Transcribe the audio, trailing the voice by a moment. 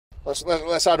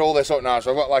Let's add all this up now.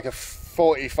 So I've got like a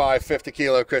 45, 50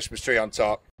 kilo Christmas tree on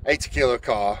top, 80 kilo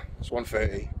car, it's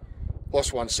 130,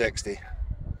 plus 160.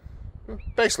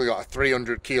 Basically got a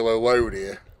 300 kilo load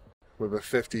here with a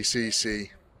 50cc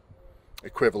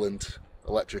equivalent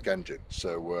electric engine.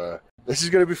 So this is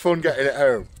going to be fun getting it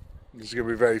home. This is going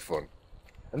to be very fun.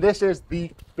 And this is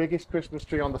the biggest Christmas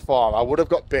tree on the farm. I would have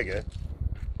got bigger.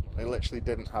 They literally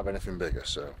didn't have anything bigger,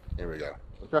 so here we go.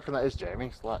 What do you reckon that is, Jamie?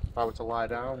 It's like, if I were to lie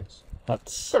down, it's got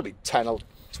to be 10 or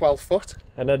 12 foot.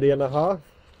 An eddy and a half?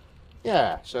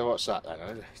 Yeah, so what's that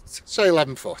then? Say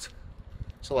 11 foot.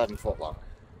 It's 11 foot long.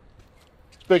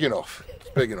 It's big enough. It's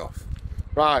big enough.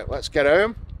 Right, let's get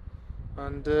home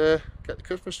and get the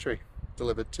Christmas tree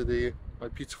delivered to my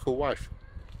beautiful wife.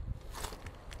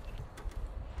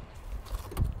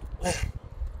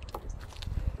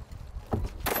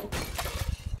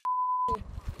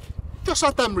 Just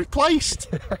had them replaced.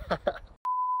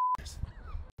 It's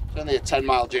only a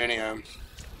 10-mile journey home.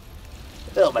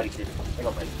 They'll make it.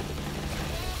 They'll make it.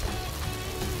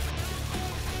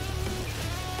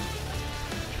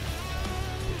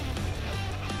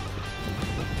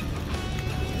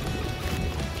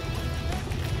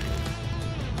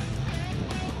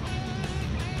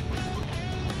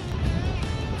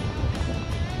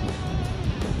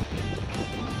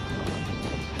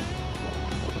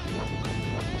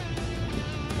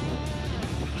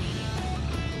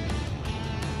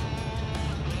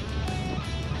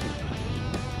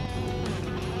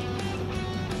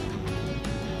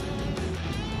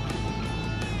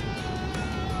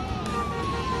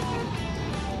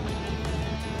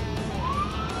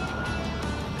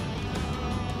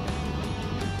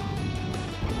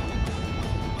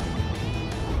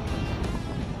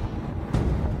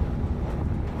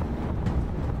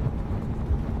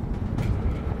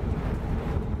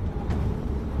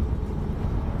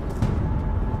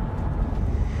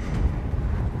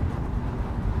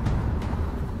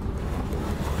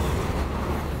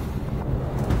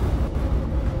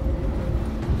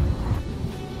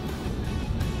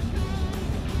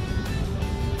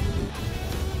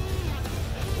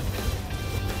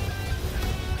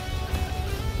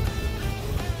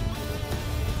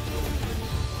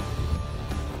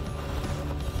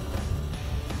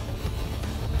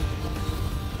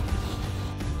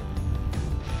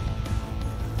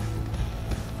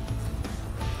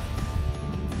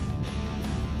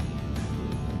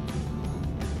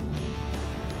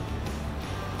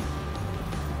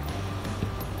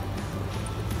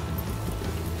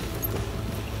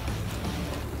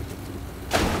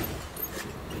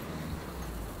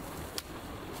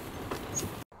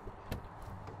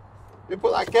 You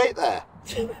put that gate there.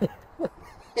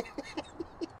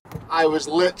 I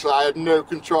had no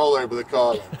control over the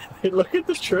car. Look at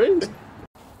the tree.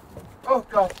 Oh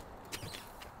God.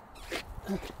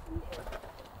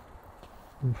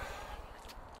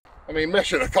 I mean,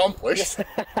 mission accomplished.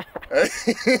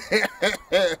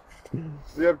 The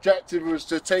objective was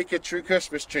to take a true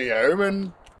Christmas tree home,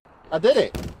 and I did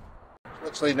it.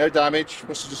 Literally no damage,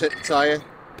 must have just hit the tyre.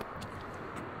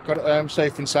 Got it home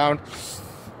safe and sound.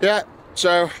 Yeah,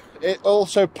 so it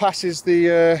also passes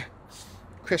the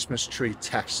Christmas tree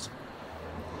test.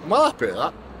 I'm well happy with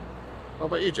that. What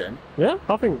about you, Jim? Yeah,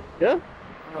 I think, yeah.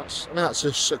 I mean, that's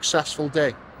a successful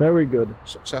day. Very good.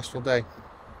 Successful day.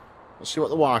 Let's see what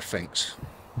the wife thinks.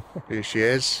 Here she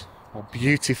is. Oh,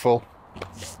 beautiful.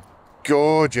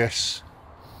 Gorgeous.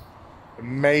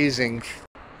 Amazing.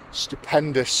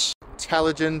 Stupendous.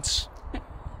 Intelligent.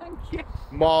 Thank you.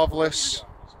 Marvellous.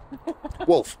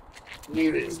 Wolf.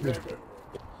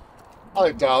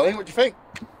 Hello, darling. What do you think?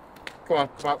 Come on,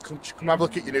 come have a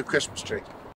look at your new Christmas tree.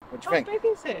 What do you think? How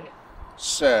big is it?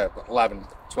 It's 11,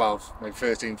 12, maybe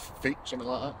 13 feet, something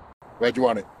like that. Where do you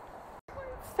want it? It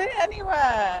won't fit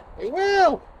anywhere. It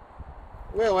will.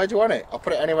 It will. Where do you want it? I'll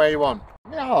put it anywhere you want.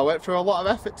 Yeah, I went through a lot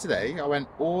of effort today. I went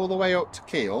all the way up to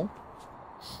Kiel,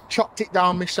 chopped it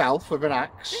down myself with an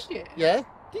axe. Did you? Yeah.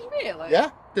 Did you really? Yeah,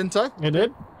 didn't I? You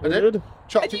did? I did.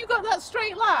 Chopped And it you got that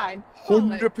straight line?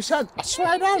 100%. I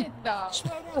swear No, you down. did not. I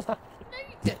swear down. No,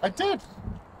 you didn't. I did.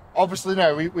 Obviously,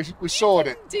 no, we sawed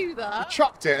it. Do that. We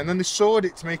chopped it and then they sawed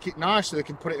it to make it nice so they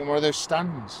can put it in one of those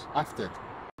stands after.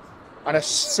 And I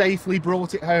safely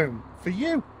brought it home for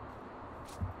you.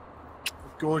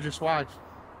 Gorgeous wife.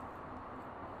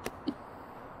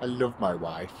 I love my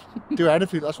wife. Do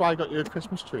anything, that's why I got you a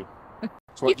Christmas tree.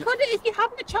 So You could, if you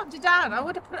hadn't chopped it down, I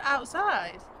would have put it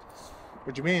outside.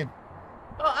 what do you mean?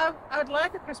 Well, I'd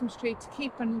like a Christmas tree to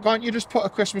keep and... Can't you just put a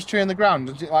Christmas tree in the ground?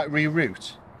 Does it like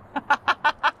reroot?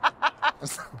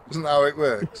 Isn't that how it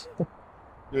works?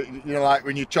 You know, like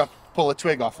when you chop pull a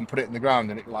twig off and put it in the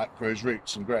ground and it like grows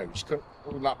roots and grows.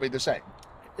 Wouldn't that be the same?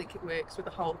 I think it works with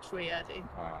the whole tree, Eddie.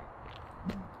 Ah.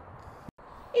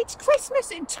 It's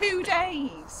Christmas in 2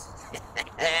 days.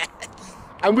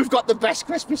 And we've got the best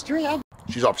Christmas tree ever.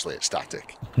 She's obviously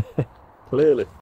ecstatic. Clearly.